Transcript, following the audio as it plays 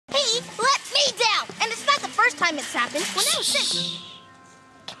happened when I was sick.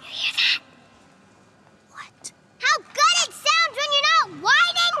 Can you hear that? What? How good it sounds when you're not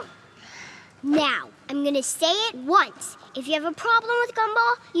whining! Now, I'm gonna say it once. If you have a problem with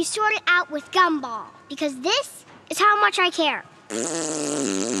Gumball, you sort it out with Gumball. Because this is how much I care. You're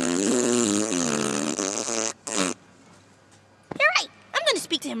right. I'm gonna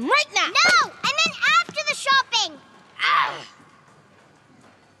speak to him right now. No! I meant after the shopping!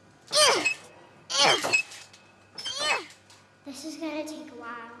 This is gonna take a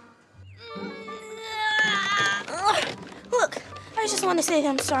while. Look, I just want to say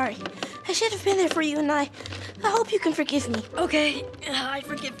I'm sorry. I should have been there for you, and I hope you can forgive me. Okay, I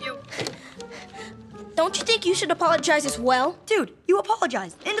forgive you. Don't you think you should apologize as well? Dude, you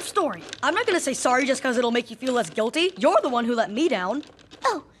apologized. End of story. I'm not gonna say sorry just because it'll make you feel less guilty. You're the one who let me down.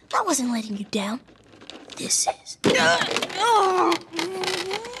 Oh, that wasn't letting you down. This is.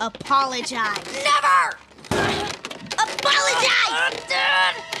 Apologize. Never! Apologize!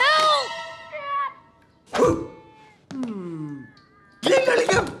 Dad! Help!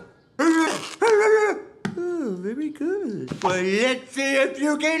 Oh, very good. Well, let's see if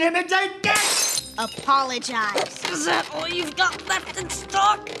you can imitate that. Apologize. Is that all you've got left in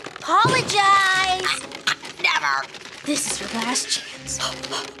stock? Apologize! Never! This is your last chance.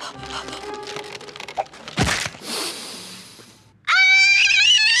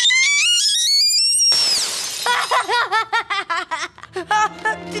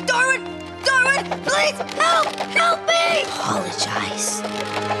 Darwin! Darwin! Please! Help! Help me! Apologize.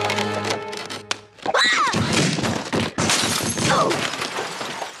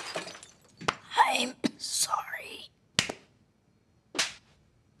 I'm sorry.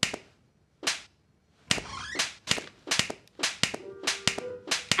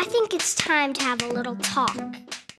 I think it's time to have a little talk.